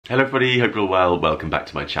Hello everybody, hope you're all well. Welcome back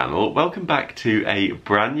to my channel. Welcome back to a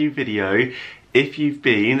brand new video. If you've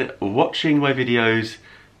been watching my videos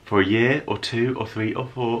for a year or two or three or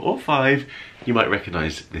four or five, you might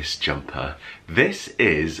recognise this jumper. This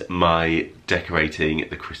is my decorating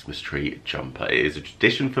the Christmas tree jumper. It is a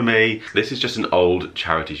tradition for me. This is just an old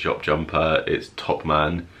charity shop jumper. It's Top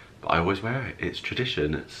Man. But I always wear it, it's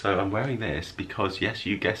tradition. So I'm wearing this because, yes,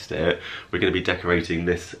 you guessed it, we're gonna be decorating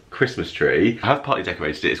this Christmas tree. I have partly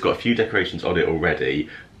decorated it, it's got a few decorations on it already,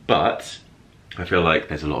 but I feel like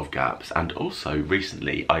there's a lot of gaps. And also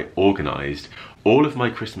recently I organised all of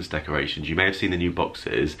my Christmas decorations. You may have seen the new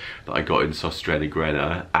boxes that I got in Sostre and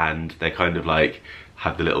Grena, and they're kind of like,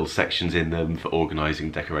 have the little sections in them for organising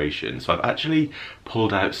decorations. So I've actually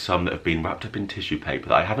pulled out some that have been wrapped up in tissue paper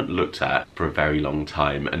that I haven't looked at for a very long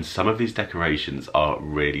time, and some of these decorations are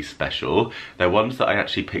really special. They're ones that I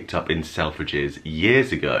actually picked up in Selfridges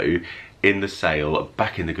years ago in the sale,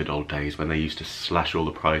 back in the good old days when they used to slash all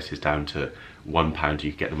the prices down to £1.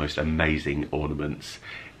 You could get the most amazing ornaments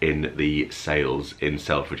in the sales in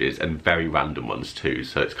Selfridges, and very random ones too,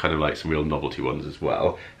 so it's kind of like some real novelty ones as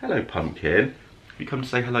well. Hello Pumpkin. You come to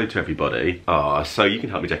say hello to everybody. Ah, so you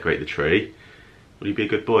can help me decorate the tree. Will you be a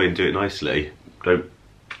good boy and do it nicely? Don't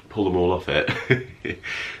pull them all off it.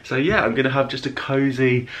 So yeah, I'm gonna have just a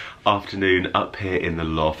cozy afternoon up here in the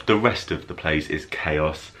loft. The rest of the place is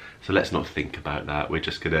chaos, so let's not think about that. We're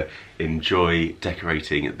just gonna enjoy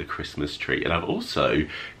decorating the Christmas tree. And I've also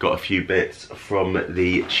got a few bits from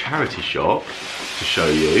the charity shop to show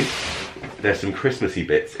you. There's some Christmassy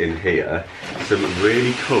bits in here, some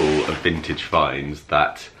really cool vintage finds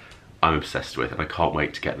that I'm obsessed with, and I can't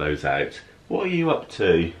wait to get those out. What are you up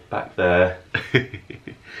to back there?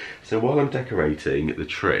 So while I'm decorating the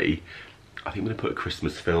tree, I think I'm going to put a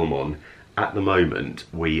Christmas film on. At the moment,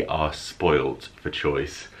 we are spoilt for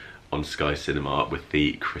choice on Sky Cinema with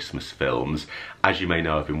the Christmas films. As you may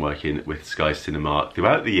know, I've been working with Sky Cinema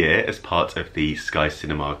throughout the year as part of the Sky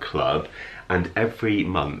Cinema Club, and every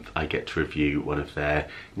month I get to review one of their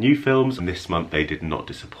new films, and this month they did not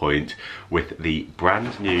disappoint with the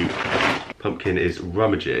brand new... Pumpkin is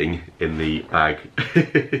rummaging in the bag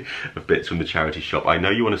of bits from the charity shop. I know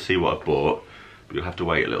you want to see what I bought, but you'll have to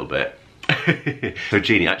wait a little bit. So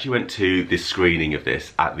Jeannie actually went to the screening of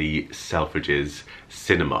this at the Selfridges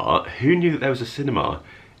cinema. Who knew that there was a cinema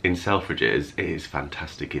in Selfridges? It is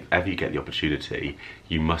fantastic. If ever you get the opportunity,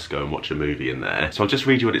 you must go and watch a movie in there. So I'll just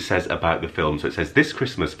read you what it says about the film. So it says, "This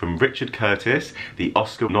Christmas from Richard Curtis, the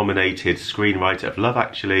Oscar-nominated screenwriter of Love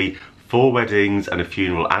Actually, Four Weddings and a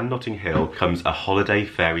Funeral and Notting Hill, comes a holiday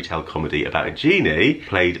fairy tale comedy about a genie,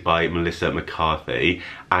 played by Melissa McCarthy,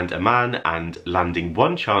 and a man, and landing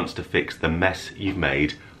one chance to fix the mess you've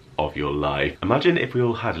made of your life." Imagine if we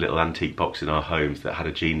all had a little antique box in our homes that had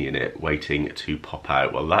a genie in it waiting to pop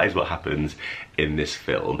out. Well, that is what happens in this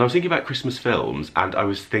film. I was thinking about Christmas films, and I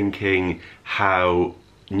was thinking how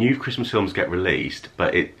new Christmas films get released,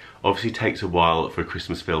 but it obviously takes a while for a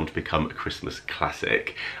Christmas film to become a Christmas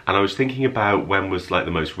classic. And I was thinking about when was like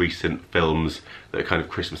the most recent films that are kind of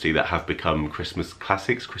Christmassy that have become Christmas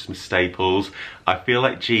classics, Christmas staples. I feel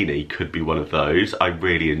like Genie could be one of those. I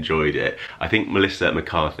really enjoyed it. I think Melissa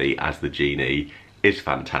McCarthy as the genie is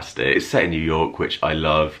fantastic. It's set in New York, which I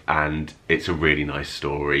love, and it's a really nice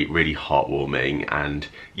story, really heartwarming, and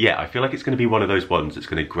yeah, I feel like it's going to be one of those ones that's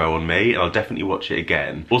going to grow on me, and I'll definitely watch it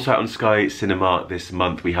again. Also out on Sky Cinema this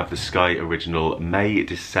month, we have the Sky original May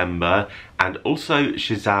December, and also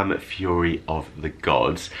Shazam Fury of the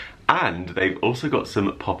Gods. And they've also got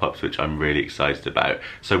some pop-ups which I'm really excited about.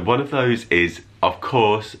 So one of those is, of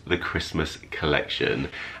course, the Christmas collection.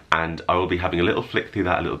 And I will be having a little flick through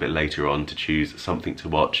that a little bit later on to choose something to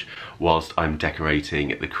watch whilst I'm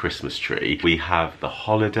decorating the Christmas tree. We have The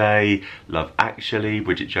Holiday, Love Actually,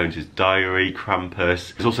 Bridget Jones's Diary,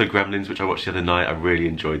 Krampus. There's also Gremlins, which I watched the other night. I really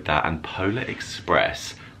enjoyed that. And Polar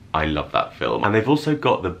Express. I love that film. And they've also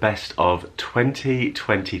got the best of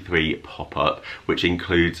 2023 pop-up, which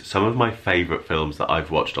includes some of my favourite films that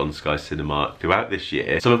I've watched on Sky Cinema throughout this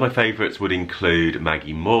year. Some of my favourites would include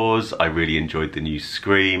Maggie Moore's. I really enjoyed the new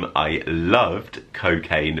Scream. I loved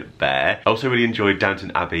Cocaine Bear. I also really enjoyed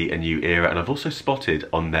Downton Abbey, A New Era, and I've also spotted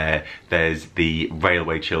on there's the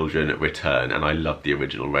Railway Children Return, and I love the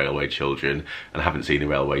original Railway Children, and I haven't seen the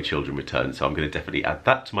Railway Children Return, so I'm going to definitely add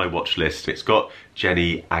that to my watch list. It's got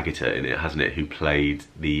Jenny Agutter in it, hasn't it, who played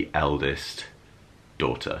the eldest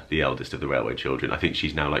daughter, the eldest of the Railway Children. I think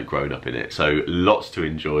she's now like grown up in it. So lots to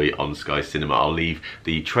enjoy on Sky Cinema. I'll leave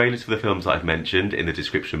the trailers for the films that I've mentioned in the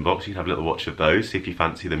description box. You can have a little watch of those, see if you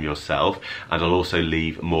fancy them yourself. And I'll also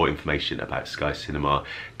leave more information about Sky Cinema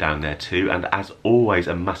down there too. And as always,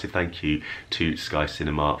 a massive thank you to Sky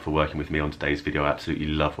Cinema for working with me on today's video. I absolutely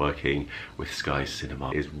love working with Sky Cinema.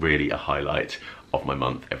 It is really a highlight of my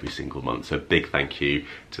month every single month, so a big thank you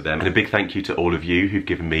to them, and a big thank you to all of you who've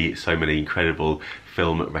given me so many incredible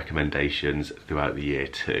film recommendations throughout the year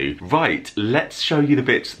too. Right, let's show you the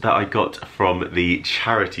bits that I got from the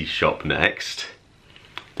charity shop next.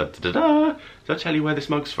 Da, da, da, da. Did I tell you where this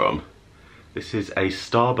mug's from? This is a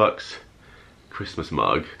Starbucks Christmas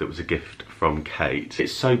mug that was a gift from Kate.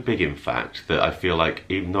 It's so big, in fact, that I feel like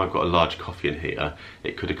even though I've got a large coffee in here,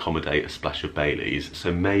 it could accommodate a splash of Baileys.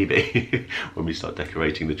 So maybe when we start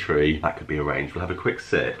decorating the tree, that could be arranged. We'll have a quick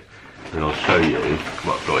sip and I'll show you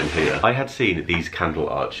what I've got in here. I had seen these candle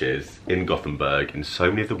arches in Gothenburg in so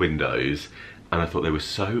many of the windows, and I thought they were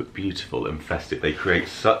so beautiful and festive. They create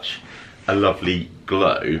such a lovely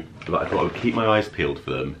glow that I thought I would keep my eyes peeled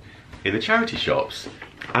for them in the charity shops.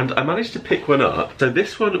 And I managed to pick one up. So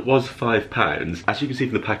this one was £5. As you can see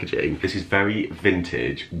from the packaging, this is very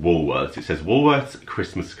vintage Woolworths. It says Woolworths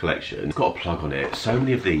Christmas Collection. It's got a plug on it. So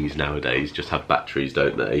many of these nowadays just have batteries,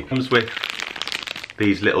 don't they? It comes with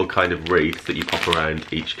these little kind of wreaths that you pop around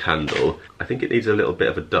each candle. I think it needs a little bit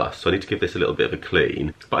of a dust, so I need to give this a little bit of a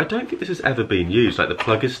clean. But I don't think this has ever been used. Like, the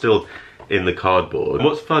plug is still in the cardboard. And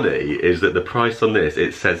what's funny is that the price on this,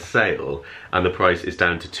 it says sale, and the price is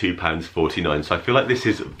down to £2.49. So I feel like this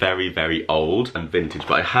is very, very old and vintage,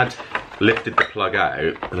 but I had lifted the plug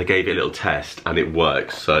out and I gave it a little test and it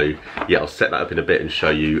works. So yeah, I'll set that up in a bit and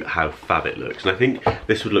show you how fab it looks. And I think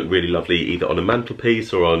this would look really lovely either on a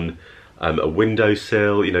mantelpiece or on a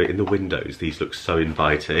windowsill. You know, in the windows, these look so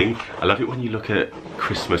inviting. I love it when you look at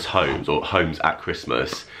Christmas homes or homes at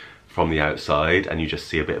Christmas from the outside and you just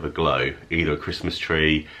see a bit of a glow, either a Christmas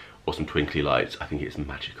tree or some twinkly lights. I think it's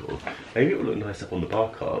magical. Maybe it will look nice up on the bar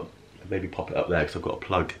cart. Maybe pop it up there because I've got a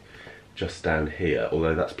plug just down here,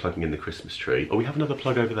 although that's plugging in the Christmas tree. Oh, we have another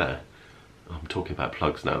plug over there. Oh, I'm talking about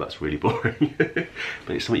plugs now, that's really boring.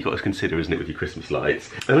 But it's something you've got to consider, isn't it, with your Christmas lights.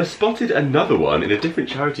 And I spotted another one in a different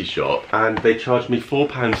charity shop and they charged me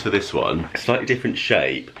 £4 for this one. Slightly different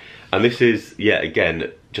shape. And this is, yeah,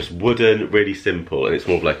 again, just wooden, really simple, and it's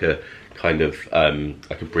more of like a kind of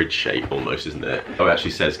like a bridge shape almost, isn't it? Oh, it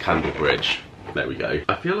actually says candle bridge. There we go.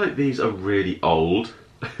 I feel like these are really old,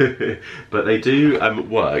 but they do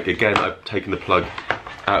work. Again, I've taken the plug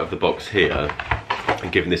out of the box here and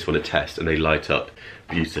given this one a test, and they light up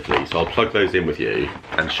beautifully. So I'll plug those in with you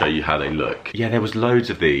and show you how they look. Yeah, there was loads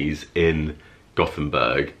of these in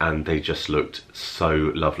Gothenburg and they just looked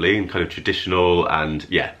so lovely and kind of traditional, and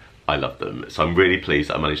yeah, I love them. So I'm really pleased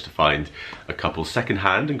that I managed to find a couple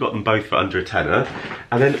second-hand and got them both for under a tenner.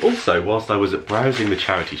 And then also, whilst I was browsing the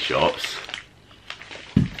charity shops,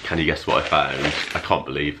 can you guess what I found? I can't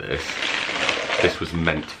believe this. This was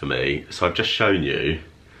meant for me. So I've just shown you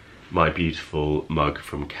my beautiful mug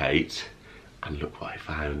from Kate, and look what I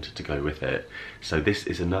found to go with it. So this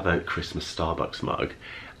is another Christmas Starbucks mug,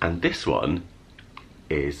 and this one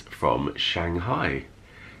is from Shanghai.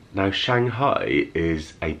 Now, Shanghai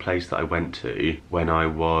is a place that I went to when I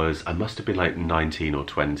must have been like 19 or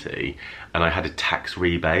 20, and I had a tax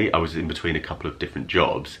rebate. I was in between a couple of different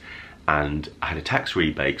jobs, and I had a tax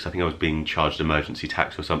rebate because I think I was being charged emergency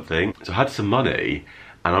tax or something. So I had some money,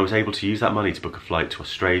 and I was able to use that money to book a flight to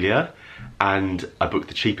Australia, and I booked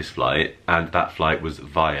the cheapest flight, and that flight was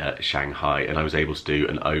via Shanghai, and I was able to do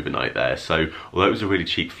an overnight there. So although it was a really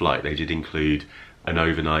cheap flight, they did include an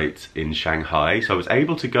overnight in Shanghai, so I was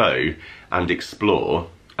able to go and explore,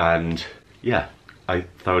 and yeah, I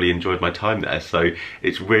thoroughly enjoyed my time there. So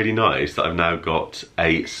it's really nice that I've now got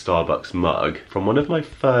a Starbucks mug from one of my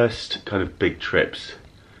first kind of big trips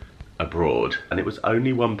abroad, and it was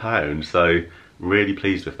only £1, so really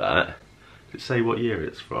pleased with that. Does it say what year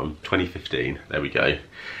it's from? 2015, there we go.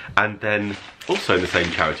 And then also in the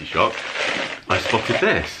same charity shop, I spotted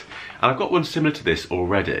this. And I've got one similar to this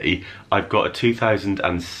already. I've got a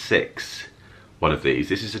 2006 one of these.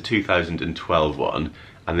 This is a 2012 one,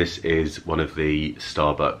 and this is one of the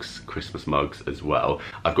Starbucks Christmas mugs as well.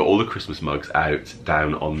 I've got all the Christmas mugs out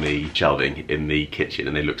down on the shelving in the kitchen,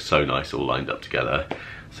 and they look so nice all lined up together.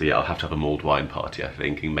 So yeah, I'll have to have a mulled wine party, I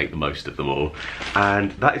think, and make the most of them all.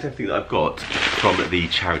 And that is everything that I've got from the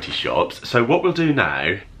charity shops. So what we'll do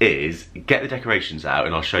now is get the decorations out,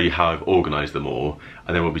 and I'll show you how I've organised them all,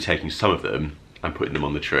 and then we'll be taking some of them and putting them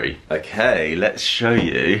on the tree. Okay, let's show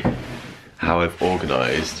you how I've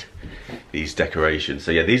organised these decorations.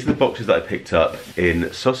 So yeah, these are the boxes that I picked up in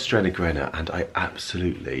Sostrena Grena, and I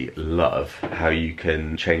absolutely love how you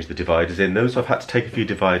can change the dividers in them. So I've had to take a few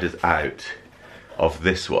dividers out of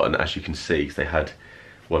this one, as you can see, because they had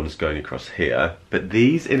ones going across here. But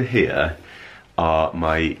these in here are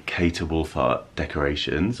my Cater Wolfart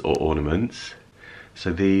decorations or ornaments.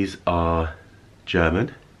 So these are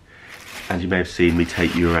German, and you may have seen me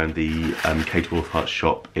take you around the Cater Wolfart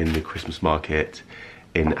shop in the Christmas market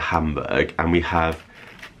in Hamburg, and we have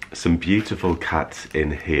some beautiful cats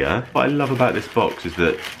in here. What I love about this box is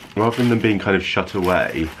that rather than them being kind of shut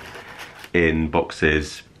away in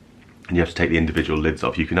boxes and you have to take the individual lids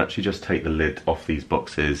off, you can actually just take the lid off these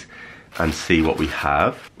boxes and see what we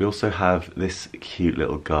have. We also have this cute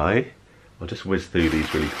little guy. I'll just whiz through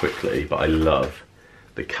these really quickly, but I love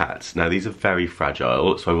the cats. Now these are very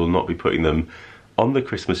fragile, so I will not be putting them on the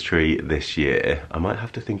Christmas tree this year. I might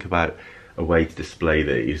have to think about a way to display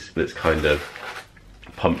these that's kind of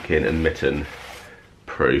pumpkin and mitten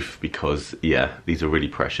proof, because yeah, these are really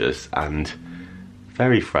precious and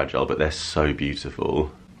very fragile, but they're so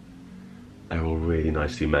beautiful. They're all really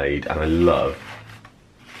nicely made, and I love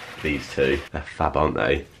these two. They're fab, aren't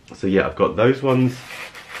they? So yeah, I've got those ones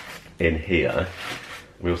in here.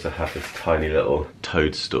 We also have this tiny little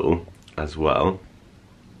toadstool as well.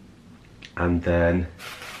 And then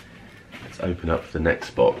let's open up the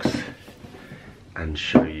next box and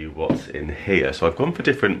show you what's in here. So I've gone for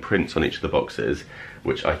different prints on each of the boxes,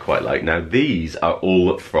 which I quite like. Now these are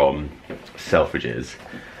all from Selfridges.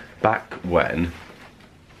 Back when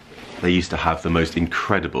they used to have the most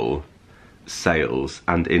incredible sales,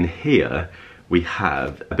 and in here we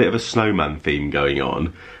have a bit of a snowman theme going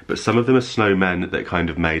on, but some of them are snowmen that kind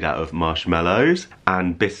of made out of marshmallows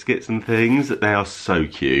and biscuits and things. They are so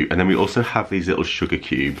cute. And then we also have these little sugar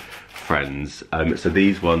cube friends. So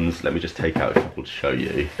these ones, let me just take out a couple to show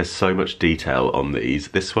you. There's so much detail on these.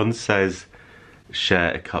 This one says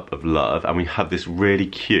share a cup of love, and we have this really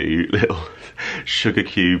cute little sugar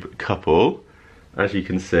cube couple, as you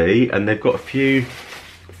can see, and they've got a few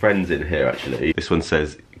friends in here actually. This one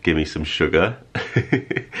says give me some sugar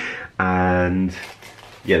and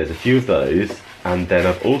yeah, there's a few of those. And then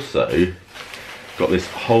I've also got this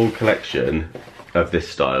whole collection of this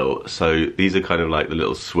style. So these are kind of like the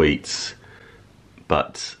little sweets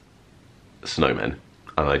but snowmen,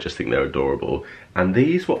 and I just think they're adorable. And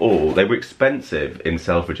these were all, they were expensive in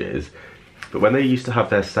Selfridges, but when they used to have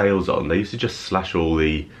their sales on, they used to just slash all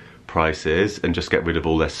the prices and just get rid of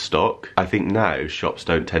all their stock. I think now shops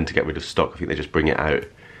don't tend to get rid of stock. I think they just bring it out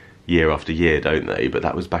year after year, don't they? But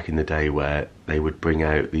that was back in the day where they would bring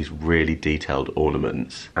out these really detailed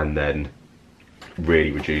ornaments and then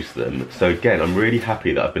really reduce them. So again, I'm really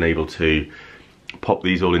happy that I've been able to pop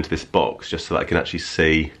these all into this box just so that I can actually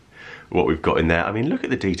see what we've got in there. I mean, look at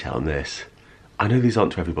the detail on this. I know these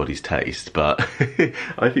aren't to everybody's taste, but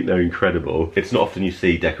I think they're incredible. It's not often you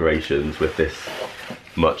see decorations with this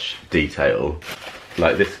much detail.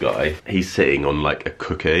 Like this guy, he's sitting on like a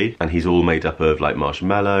cookie, and he's all made up of like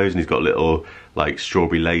marshmallows, and he's got little like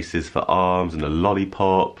strawberry laces for arms and a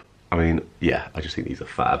lollipop. I mean, yeah, I just think these are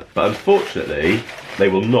fab. But unfortunately, they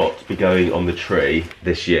will not be going on the tree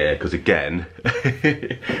this year, because again,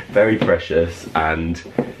 very precious, and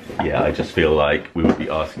yeah, I just feel like we would be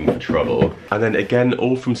asking for trouble. And then again,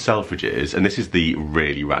 all from Selfridges, and this is the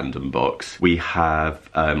really random box. We have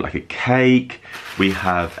like a cake, we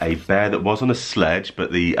have a bear that was on a sledge,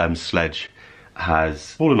 but the sledge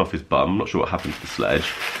has fallen off his bum. I'm not sure what happened to the sledge.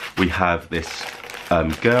 We have this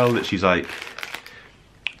girl that she's like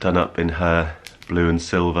done up in her blue and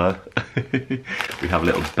silver. We have a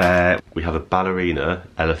little bear, we have a ballerina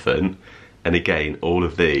elephant, and again, all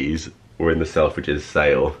of these were in the Selfridges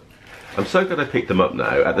sale. I'm so glad I picked them up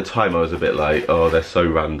now. At the time I was a bit like, oh, they're so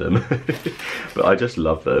random. But I just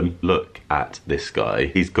love them. Look at this guy.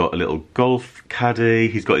 He's got a little golf caddy,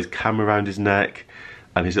 he's got his camera around his neck,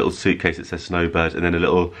 and his little suitcase that says Snowbird, and then a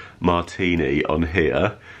little martini on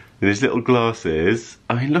here, and his little glasses.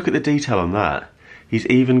 I mean, look at the detail on that. He's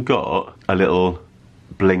even got a little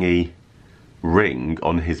blingy ring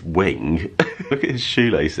on his wing. Look at his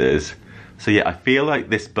shoelaces. So yeah, I feel like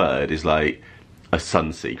this bird is like a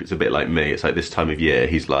sun seeker. It's a bit like me. It's like this time of year,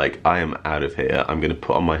 he's like, I am out of here. I'm gonna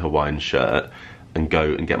put on my Hawaiian shirt and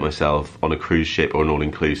go and get myself on a cruise ship or an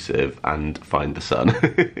all-inclusive and find the sun.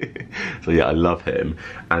 So yeah, I love him.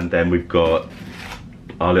 And then we've got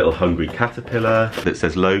our little hungry caterpillar that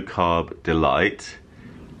says low carb delight.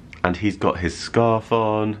 And he's got his scarf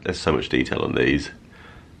on. There's so much detail on these.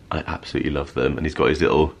 I absolutely love them. And he's got his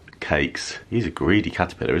little cakes. He's a greedy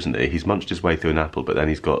caterpillar, isn't he? He's munched his way through an apple, but then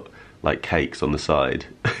he's got like cakes on the side.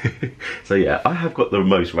 So yeah, I have got the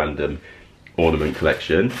most random Ornament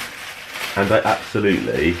Collection, and I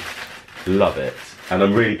absolutely love it. And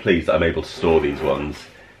I'm really pleased that I'm able to store these ones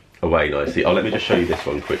away nicely. Oh, let me just show you this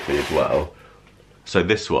one quickly as well. So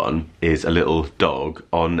this one is a little dog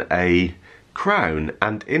on a crown,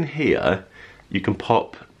 and in here you can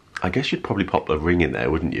pop, I guess you'd probably pop a ring in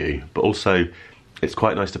there, wouldn't you? But also it's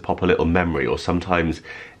quite nice to pop a little memory, or sometimes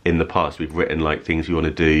in the past we've written like things we want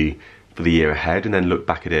to do for the year ahead and then look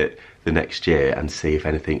back at it the next year and see if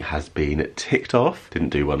anything has been ticked off. Didn't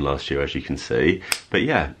do one last year, as you can see. But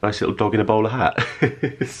yeah, nice little dog in a bowler hat.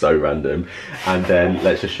 So random. And then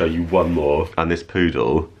let's just show you one more. And this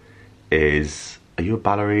poodle is, are you a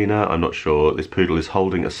ballerina? I'm not sure. This poodle is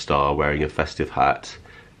holding a star, wearing a festive hat,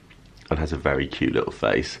 and has a very cute little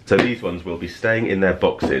face. So these ones will be staying in their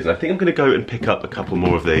boxes. And I think I'm gonna go and pick up a couple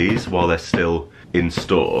more of these while they're still in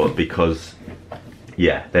store, because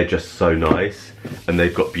yeah, they're just so nice, and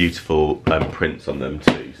they've got beautiful prints on them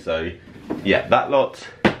too. So yeah, that lot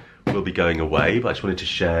will be going away, but I just wanted to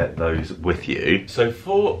share those with you. So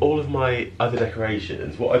for all of my other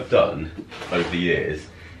decorations, what I've done over the years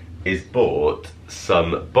is bought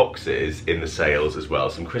some boxes in the sales as well,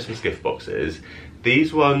 some Christmas gift boxes.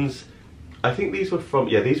 These ones, I think these were from,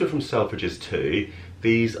 yeah, these were from Selfridges too.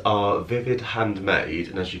 These are Vivid Handmade,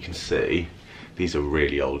 and as you can see, these are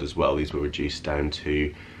really old as well. These were reduced down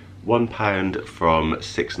to £1 from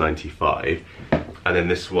 £6.95, and then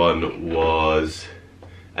this one was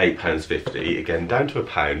 £8.50, again down to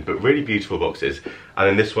 £1, but really beautiful boxes. And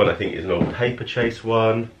then this one I think is an old paper chase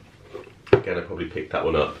one. Again, I probably picked that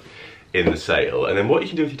one up in the sale. And then what you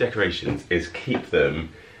can do with your decorations is keep them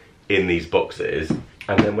in these boxes,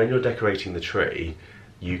 and then when you're decorating the tree,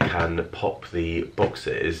 you can pop the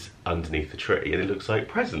boxes underneath the tree and it looks like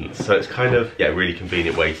presents. So it's kind of, yeah, a really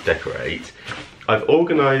convenient way to decorate. I've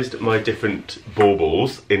organised my different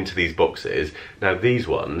baubles into these boxes. Now these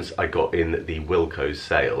ones I got in the Wilko's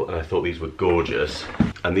sale, and I thought these were gorgeous.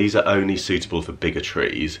 And these are only suitable for bigger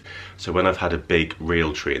trees. So when I've had a big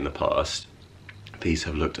real tree in the past, these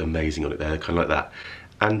have looked amazing on it. They're kind of like that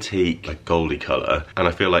antique, like goldy colour. And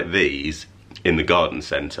I feel like these in the garden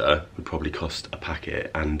centre would probably cost a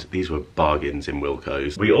packet, and these were bargains in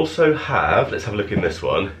Wilko's. We also have, let's have a look in this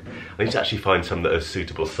one. I need to actually find some that are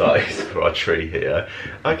suitable size for our tree here.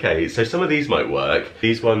 Okay, so some of these might work.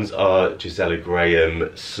 These ones are Gisela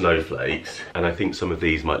Graham snowflakes, and I think some of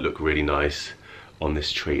these might look really nice on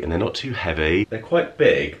this tree, and they're not too heavy. They're quite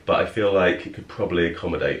big, but I feel like it could probably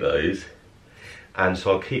accommodate those. And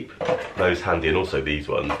so I'll keep those handy, and also these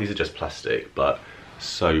ones. These are just plastic, but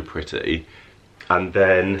so pretty. And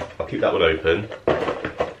then I'll keep that one open.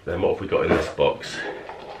 Then what have we got in this box?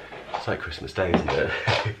 It's like Christmas Day, isn't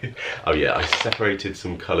it? Oh yeah, I separated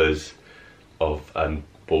some colours of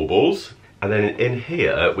baubles. And then in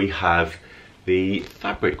here we have the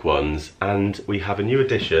fabric ones, and we have a new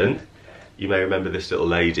addition. You may remember this little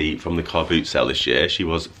lady from the car boot sale this year. She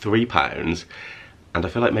was £3, and I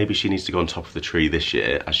feel like maybe she needs to go on top of the tree this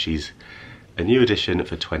year, as she's a new addition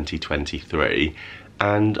for 2023.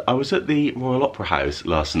 And I was at the Royal Opera House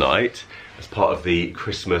last night as part of the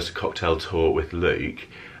Christmas cocktail tour with Luke,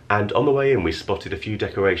 and on the way in we spotted a few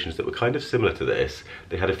decorations that were kind of similar to this.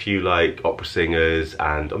 They had a few like opera singers,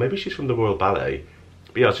 and or maybe she's from the Royal Ballet.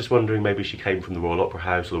 But yeah, I was just wondering, maybe she came from the Royal Opera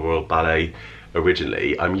House or the Royal Ballet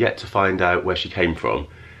originally. I'm yet to find out where she came from.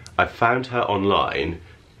 I found her online,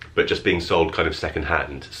 but just being sold kind of second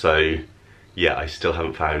hand. So yeah, I still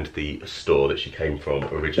haven't found the store that she came from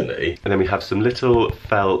originally. And then we have some little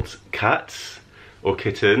felt cats or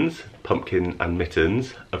kittens, Pumpkin and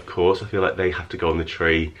Mittens, of course. I feel like they have to go on the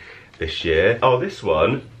tree this year. Oh, this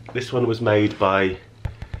one was made by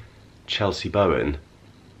Chelsea Bowen.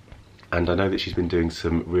 And I know that she's been doing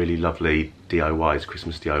some really lovely DIYs,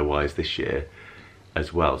 Christmas DIYs this year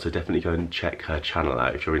as well. So definitely go and check her channel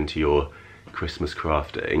out if you're into your Christmas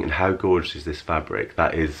crafting. And how gorgeous is this fabric?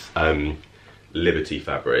 That is Liberty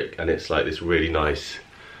fabric, and it's like this really nice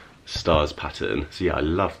stars pattern. So yeah, I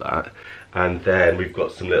love that. And then we've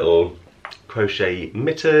got some little crochet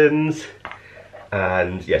mittens,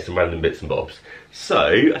 and yeah, some random bits and bobs. So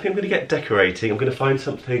I think I'm gonna get decorating. I'm gonna find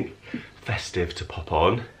something festive to pop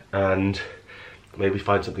on, and maybe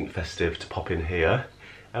find something festive to pop in here,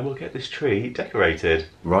 and we'll get this tree decorated.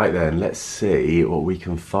 Right then, let's see what we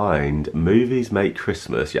can find. Movies make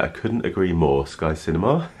Christmas. Yeah, I couldn't agree more. Sky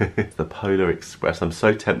Cinema. The Polar Express. I'm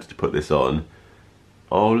so tempted to put this on.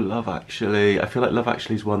 Oh, Love Actually. I feel like Love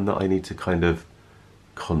Actually is one that I need to kind of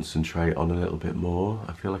concentrate on a little bit more.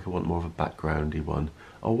 I feel like I want more of a backgroundy one.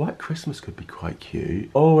 Oh, White Christmas could be quite cute.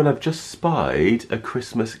 Oh, and I've just spied a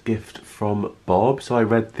Christmas gift from Bob. So I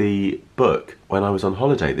read the book when I was on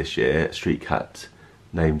holiday this year, Street Cat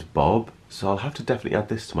Named Bob. So I'll have to definitely add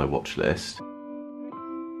this to my watch list.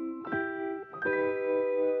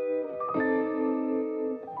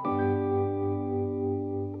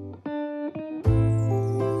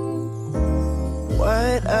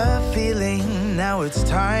 What a feeling, now it's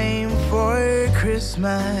time for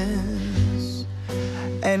Christmas.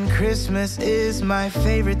 And Christmas is my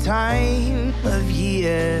favorite time of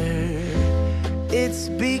year. It's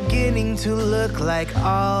beginning to look like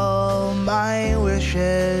all my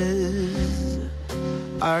wishes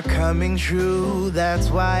are coming true,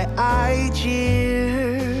 that's why I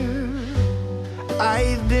cheer.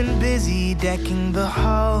 I've been busy decking the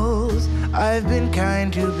halls, I've been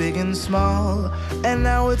kind to big and small, and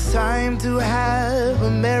now it's time to have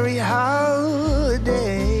a merry holiday.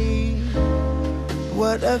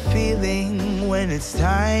 What a feeling when it's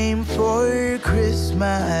time for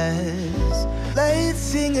Christmas. Let's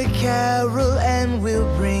sing a carol and we'll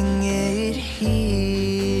bring it here.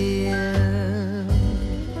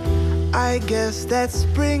 I guess that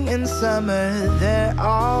spring and summer, they're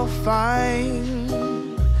all fine,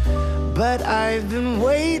 but I've been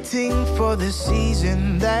waiting for the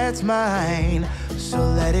season that's mine. So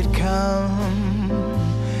let it come,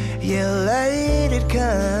 yeah, let it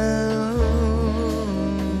come.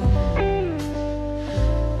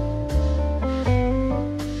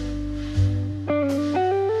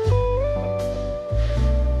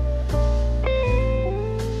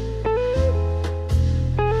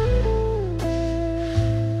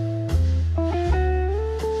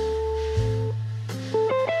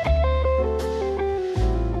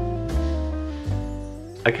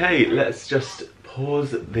 Okay, let's just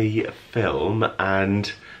pause the film,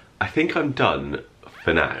 and I think I'm done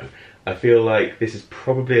for now. I feel like this is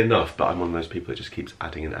probably enough, but I'm one of those people that just keeps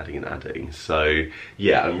adding and adding and adding. So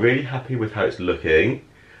yeah, I'm really happy with how it's looking,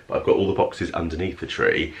 but I've got all the boxes underneath the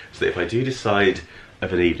tree, so that if I do decide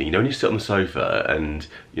of an evening, you know when you sit on the sofa and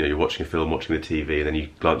you know you're watching a film, watching the TV, and then you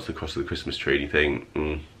glance across at the Christmas tree and you think,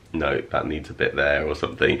 no, that needs a bit there or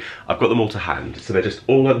something. I've got them all to hand, so they're just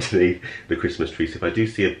all underneath the Christmas tree. So if I do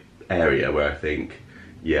see an area where I think,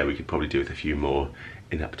 yeah, we could probably do with a few more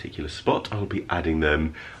in that particular spot, I'll be adding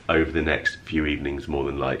them over the next few evenings more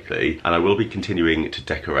than likely. And I will be continuing to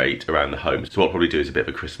decorate around the home. So what I'll probably do is a bit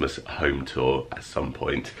of a Christmas home tour at some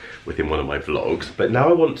point within one of my vlogs. But now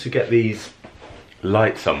I want to get these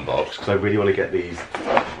lights unboxed because I really want to get these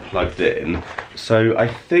plugged in. So I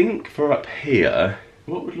think for up here,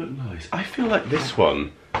 what would look nice? I feel like this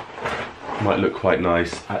one might look quite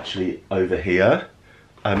nice actually over here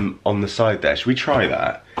on the side there. Should we try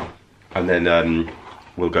that? And then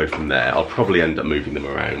we'll go from there. I'll probably end up moving them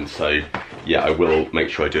around. So yeah, I will make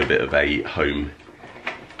sure I do a bit of a home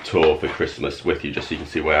tour for Christmas with you, just so you can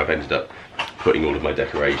see where I've ended up putting all of my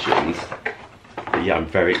decorations. But yeah, I'm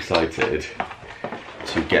very excited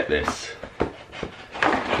to get this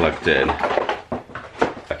plugged in.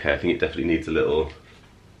 Okay, I think it definitely needs a little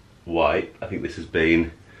wipe. I think this has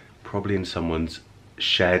been probably in someone's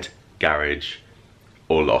shed, garage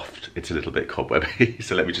or loft. It's a little bit cobwebby,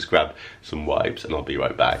 so let me just grab some wipes and I'll be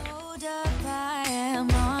right back. Hold up, I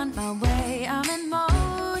am on my way, I'm in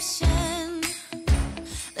motion.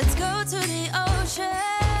 Let's go to the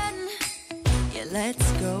ocean, yeah,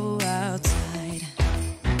 let's go outside.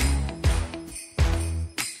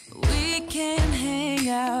 We can hang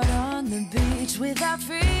out on the beach without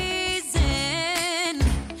freezing.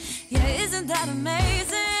 Yeah, isn't that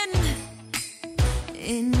amazing?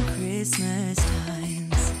 In Christmas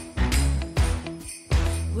times,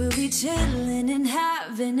 we'll be chilling and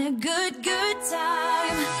having a good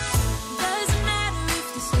time. Doesn't matter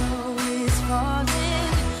if the snow is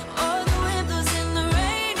falling or the wind blows and the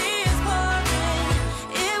rain is pouring.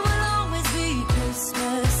 It will always be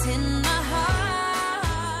Christmas in my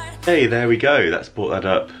heart. Hey, there we go. That's brought that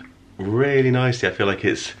up really nicely. I feel like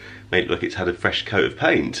it's made it look like it's had a fresh coat of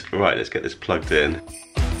paint. Right, let's get this plugged in.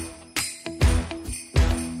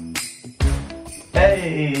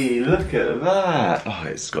 Hey, look at that. Oh,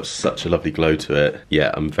 it's got such a lovely glow to it.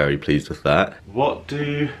 Yeah, I'm very pleased with that. What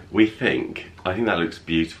do we think? I think that looks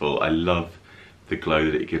beautiful. I love the glow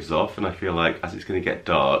that it gives off, and I feel like as it's going to get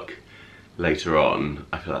dark later on,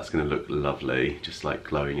 I feel that's going to look lovely, just like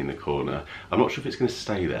glowing in the corner. I'm not sure if it's going to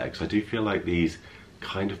stay there, because I do feel like these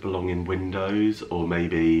kind of belong in windows, or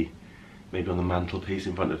maybe on the mantelpiece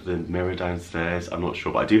in front of the mirror downstairs. I'm not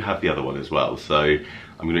sure, but I do have the other one as well, so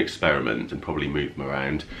I'm going to experiment and probably move them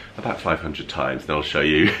around about 500 times, then I'll show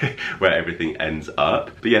you where everything ends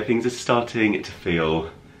up. But yeah, things are starting to feel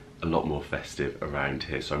a lot more festive around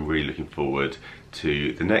here, so I'm really looking forward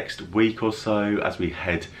to the next week or so as we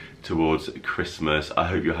head towards Christmas. I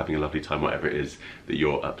hope you're having a lovely time, whatever it is that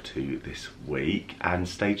you're up to this week, and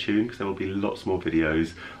stay tuned because there will be lots more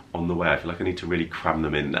videos on the way. I feel like I need to really cram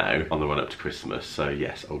them in now on the run up to Christmas. So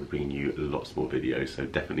yes, I'll be bringing you lots more videos, so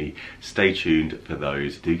definitely stay tuned for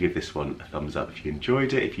those. Do give this one a thumbs up if you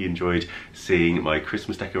enjoyed it, if you enjoyed seeing my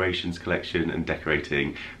Christmas decorations collection and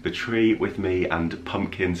decorating the tree with me, and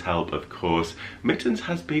Pumpkin's help, of course. Mittens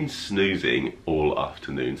has been snoozing all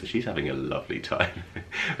afternoon, so she's having a lovely time.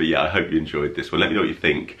 But yeah, I hope you enjoyed this one. Let me know what you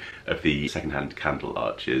think of the secondhand candle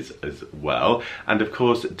arches as well. And of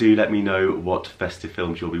course, do let me know what festive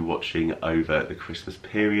films you'll be watching over the Christmas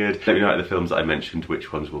period. Let me know out of the films that I mentioned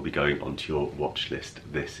which ones will be going onto your watch list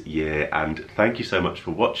this year. And thank you so much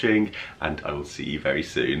for watching, and I will see you very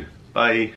soon. Bye.